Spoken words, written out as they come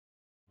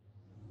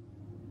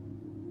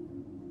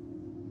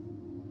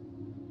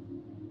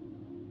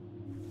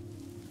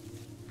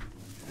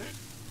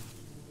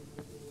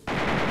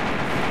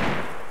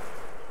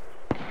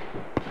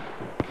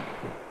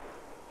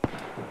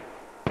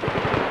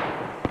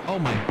Oh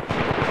my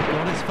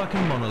god, it's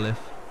fucking Monolith.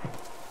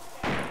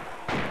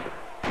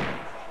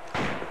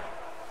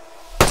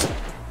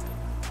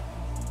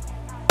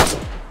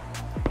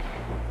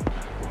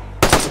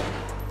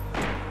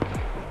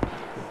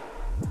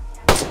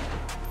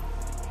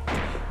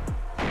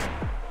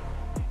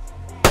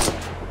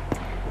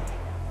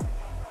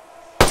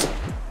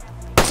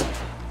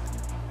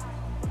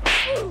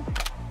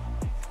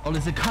 Oh,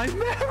 there's a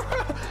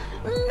chimera!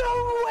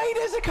 No way,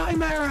 there's a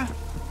chimera!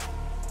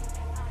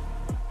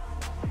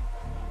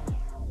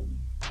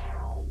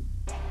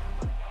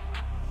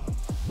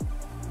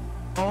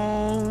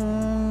 Oh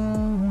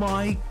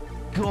my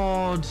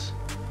god.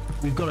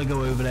 We've got to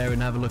go over there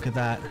and have a look at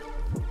that.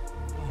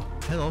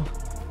 Oh, hello.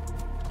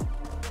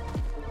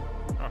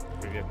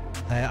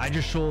 I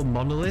just saw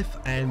Monolith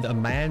and a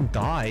man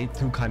died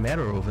to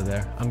chimera over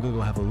there. I'm gonna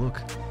go have a look.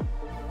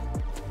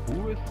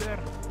 Who is there?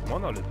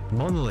 Monolith.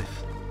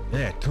 Monolith.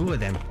 Yeah, two of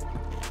them.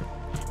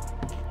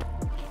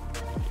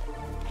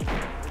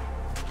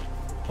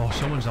 Oh,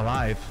 someone's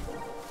alive.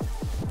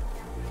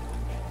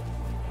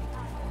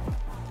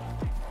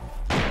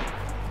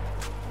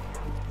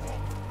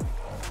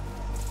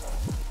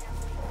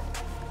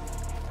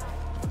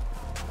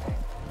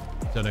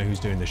 Don't know who's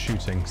doing the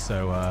shooting,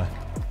 so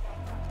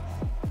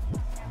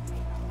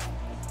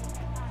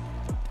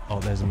oh,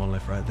 there's a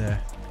Monolith right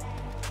there.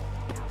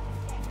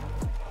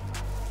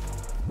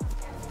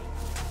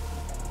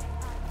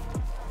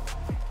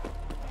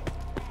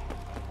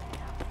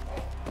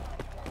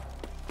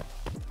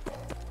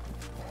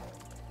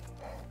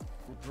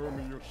 Tell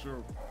me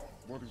yourself,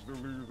 what is the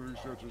lead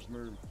researcher's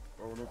name?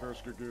 I will not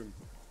ask again.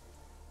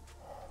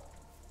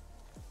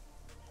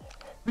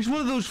 He's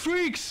one of those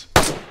freaks!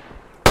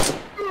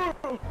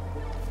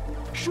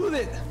 Shoot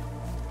it!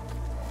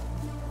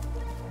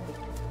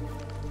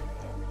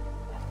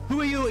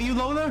 Who are you? Are you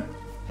Loner?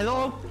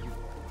 Hello?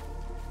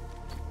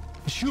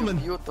 It's human.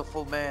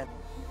 Beautiful man.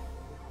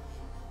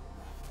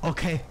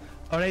 Okay.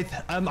 Alright.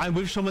 I'm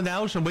with someone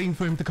else. I'm waiting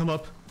for him to come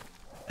up.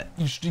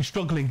 He's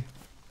struggling.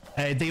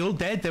 They all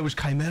dead. There was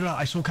Chimera.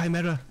 I saw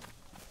Chimera.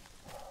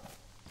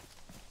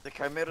 The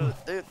Chimera,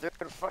 they're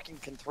fucking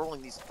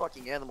controlling these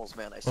fucking animals,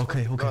 man. I swear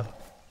Okay, to okay. God.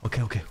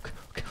 Okay.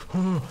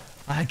 Oh,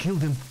 I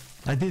killed him.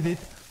 I did it.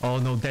 Oh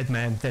no, dead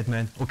man.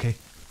 Okay.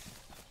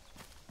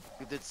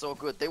 You did so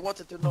good. They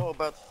wanted to know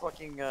about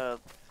fucking,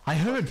 I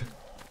heard.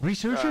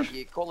 Researchers?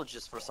 the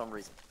ecologists for some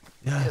reason.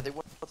 Yeah. Yeah, they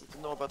wanted to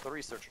know about the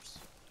researchers.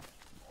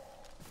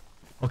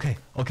 Okay.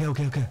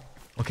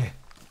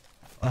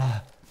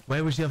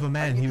 Where was the other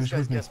man? He was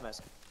with me. Gas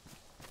mask.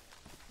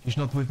 He's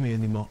not with me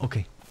anymore.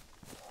 Okay.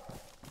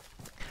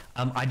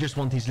 I just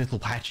want his little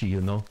patchy, you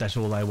know. That's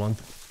all I want.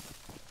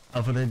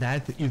 Other than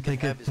that, you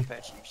take Have it. his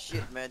patchy.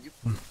 Shit, man. You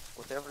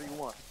whatever you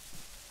want.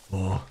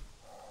 Oh,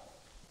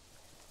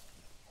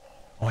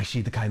 I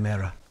see the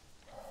Chimera.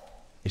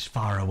 It's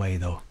far away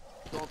though.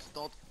 Don't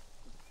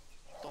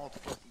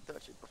fucking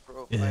touch it,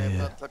 bro. Yeah, I am yeah.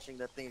 not touching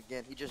that thing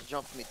again. He just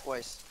jumped me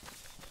twice.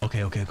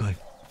 Okay, good.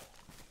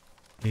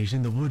 He's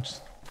in the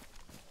woods.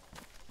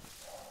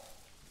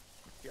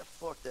 Yeah,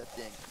 fuck that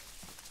thing.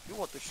 You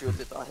want to shoot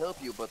it, I'll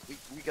help you, but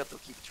we got to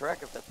keep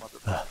track of that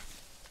motherfucker.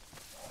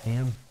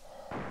 Damn.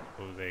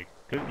 So they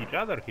killed each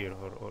other here,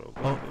 or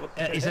Oh,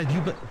 is that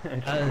you? But I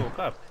just woke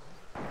up.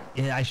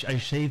 yeah, I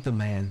saved the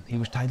man. He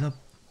was tied up.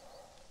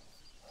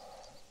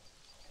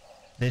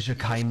 There's a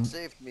He just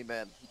saved me,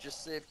 man. He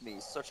just saved me.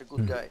 He's such a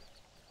good guy.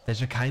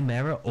 There's a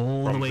Chimera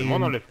all From the way the in.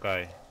 Monolith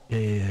guy.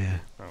 Yeah.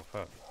 Oh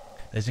fuck.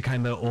 There's a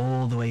Chimera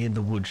all the way in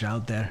the woods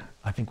out there.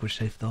 I think we're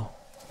safe though.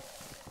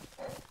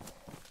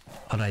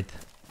 All right.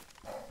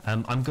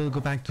 I'm gonna go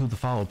back to the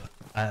fob.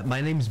 My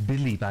name's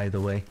Billy, by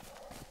the way.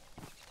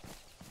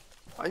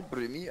 Hi,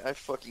 Brimmy. I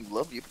fucking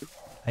love you.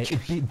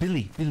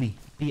 Billy.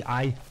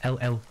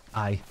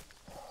 B-I-L-L-I.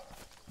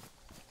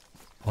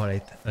 All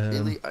right.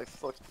 Billy, I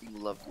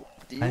fucking love you.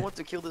 Do you want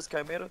to kill this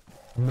Chimera?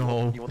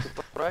 No. You want to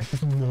try?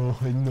 No.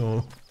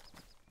 No.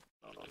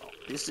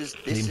 This is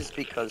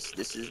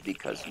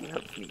because you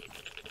helped me.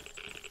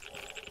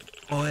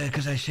 Oh yeah,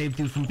 because I saved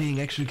you from being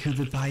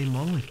executed by a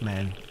Monolith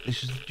man.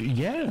 This is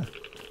yeah.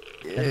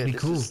 Yeah, That'd be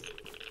cool.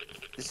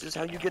 This is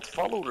how you get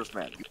followers,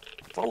 man. You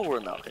follower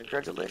now.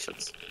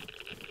 Congratulations.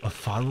 A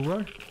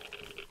follower?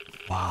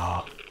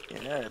 Wow.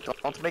 Yeah,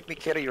 don't make me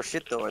carry your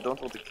shit though. I don't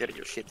want to carry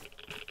your shit.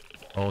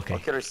 Okay. I'll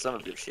carry some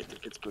of your shit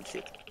if it's good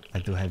shit. I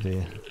do have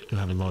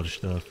a lot of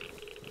stuff.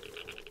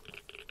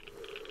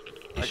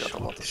 I got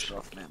a lot of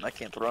stuff, man. I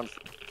can't run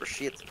for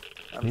shit.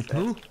 I'm Me fat.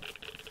 too.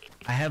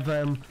 I have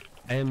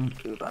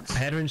Dude,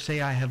 parents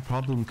say I have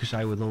problem because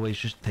I would always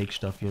just take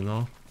stuff, you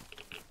know.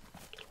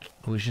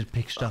 Always just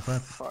pick stuff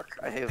up. Fuck,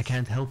 I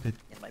can't help it.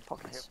 in my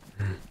pockets.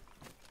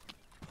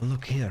 Oh,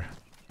 look here.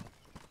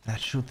 That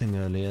shooting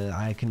earlier,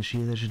 I can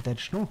see there's a dead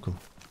snorkel.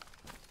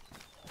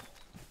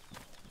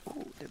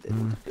 Oh,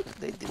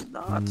 they did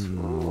not.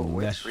 Oh,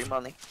 wait, yes. free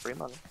money. Free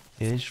money.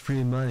 It is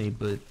free money,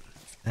 but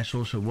that's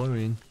also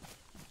worrying.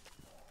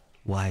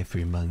 Why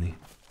free money?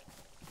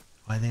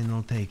 Why they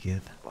not take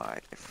it? Why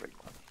free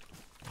money?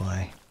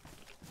 Why?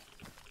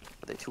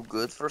 Are they too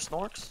good for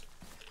snorks?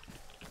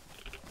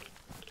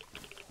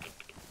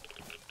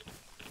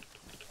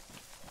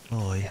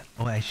 Oh yeah.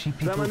 Oh, I see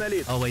people.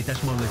 Oh wait,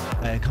 that's Monolith.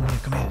 Come here,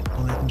 come here.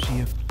 Don't let them see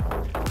you.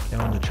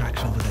 They're on the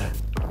tracks over there.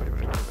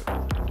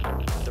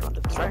 They're on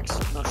the tracks?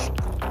 No shit.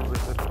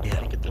 Wait,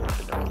 Yeah. get the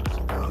numbers.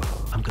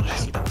 I'm gonna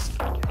shoot them.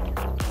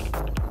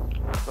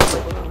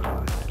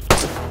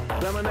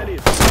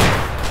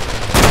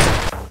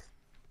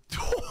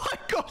 Oh, I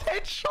got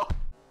headshot.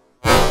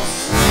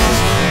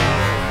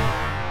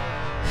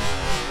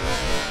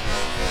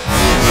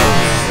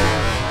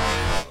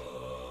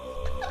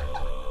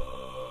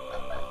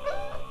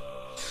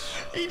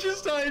 He just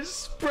started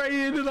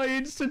spraying and I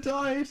insta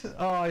died.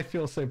 Oh, I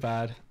feel so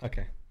bad.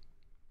 Okay.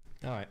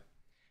 Alright.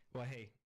 Well, hey.